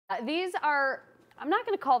These are, I'm not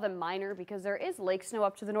going to call them minor because there is lake snow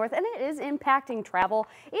up to the north and it is impacting travel.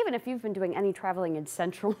 Even if you've been doing any traveling in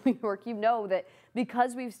central New York, you know that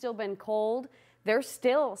because we've still been cold, there's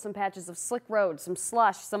still some patches of slick roads, some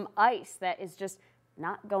slush, some ice that is just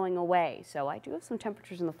not going away. So I do have some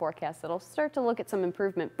temperatures in the forecast that'll start to look at some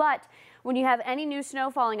improvement. But when you have any new snow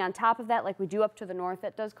falling on top of that, like we do up to the north,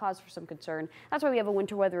 that does cause for some concern. That's why we have a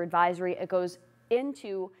winter weather advisory. It goes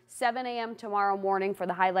into 7 a.m. tomorrow morning for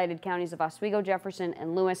the highlighted counties of Oswego, Jefferson,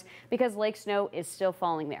 and Lewis because lake snow is still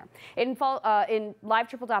falling there. In live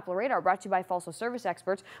triple Doppler radar brought to you by Falso Service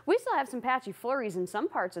Experts, we still have some patchy flurries in some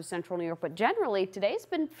parts of central New York, but generally today's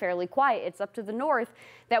been fairly quiet. It's up to the north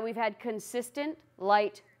that we've had consistent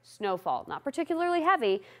light snowfall. Not particularly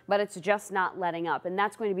heavy, but it's just not letting up. And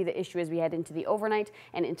that's going to be the issue as we head into the overnight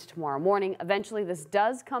and into tomorrow morning. Eventually this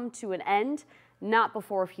does come to an end. Not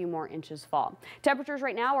before a few more inches fall. Temperatures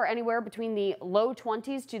right now are anywhere between the low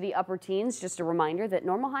 20s to the upper teens. Just a reminder that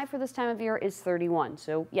normal high for this time of year is 31.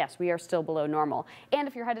 So yes, we are still below normal. And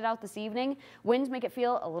if you're headed out this evening, winds make it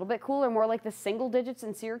feel a little bit cooler, more like the single digits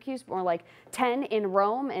in Syracuse, more like 10 in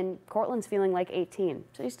Rome, and Cortland's feeling like 18.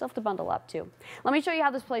 So you still have to bundle up too. Let me show you how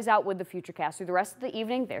this plays out with the Futurecast. Through the rest of the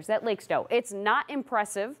evening, there's that lake snow. It's not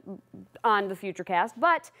impressive on the Futurecast,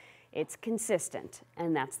 but it's consistent,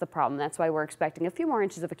 and that's the problem. That's why we're expecting a few more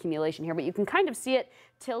inches of accumulation here, but you can kind of see it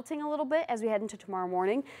tilting a little bit as we head into tomorrow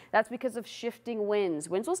morning. That's because of shifting winds.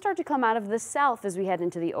 Winds will start to come out of the south as we head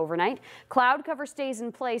into the overnight. Cloud cover stays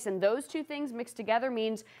in place, and those two things mixed together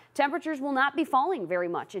means temperatures will not be falling very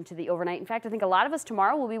much into the overnight. In fact, I think a lot of us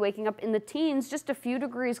tomorrow will be waking up in the teens, just a few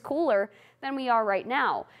degrees cooler than we are right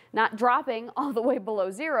now, not dropping all the way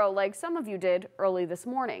below zero like some of you did early this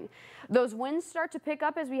morning. Those winds start to pick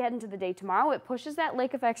up as we head into the day tomorrow. It pushes that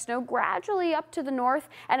lake effect snow gradually up to the north,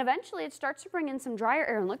 and eventually it starts to bring in some drier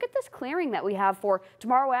air. And look at this clearing that we have for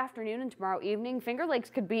tomorrow afternoon and tomorrow evening. Finger Lakes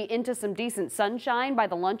could be into some decent sunshine by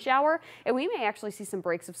the lunch hour, and we may actually see some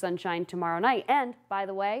breaks of sunshine tomorrow night. And by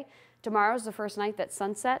the way, tomorrow's the first night that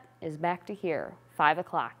sunset is back to here. 5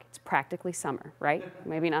 o'clock. It's practically summer, right?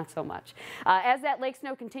 Maybe not so much. As that lake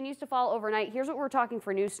snow continues to fall overnight, here's what we're talking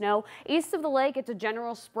for new snow. East of the lake, it's a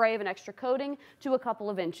general spray of an extra coating to a couple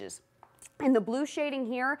of inches. In the blue shading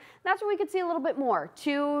here, that's where we could see a little bit more,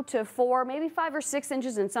 2 to 4, maybe 5 or 6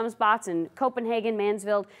 inches in some spots in Copenhagen,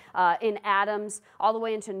 Mansfield, in Adams, all the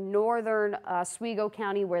way into northern Oswego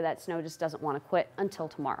County, where that snow just doesn't want to quit until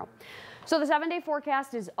tomorrow. So the 7-day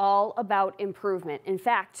forecast is all about improvement. In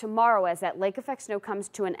fact, tomorrow, as that lake effect snow comes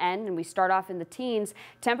to an end and we start off in the teens,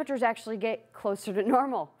 temperatures actually get closer to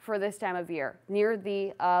normal for this time of year, near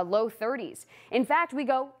the low 30s. In fact, we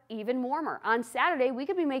go even warmer. On Saturday, we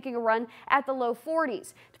could be making a run at the low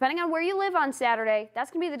 40s. Depending on where you live on Saturday,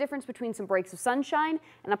 that's going to be the difference between some breaks of sunshine,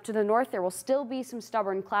 and up to the north, there will still be some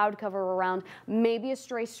stubborn cloud cover around, maybe a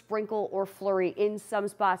stray sprinkle or flurry in some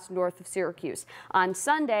spots north of Syracuse. On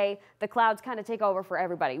Sunday, the clouds kind of take over for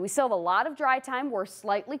everybody. We still have a lot of dry time. We're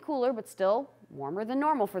slightly cooler, but still warmer than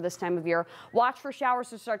normal for this time of year. Watch for showers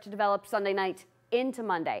to start to develop Sunday night into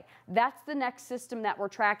Monday. That's the next system that we're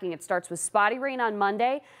tracking. It starts with spotty rain on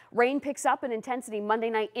Monday. Rain picks up in intensity Monday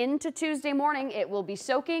night into Tuesday morning. It will be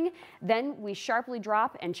soaking. Then we sharply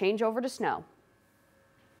drop and change over to snow.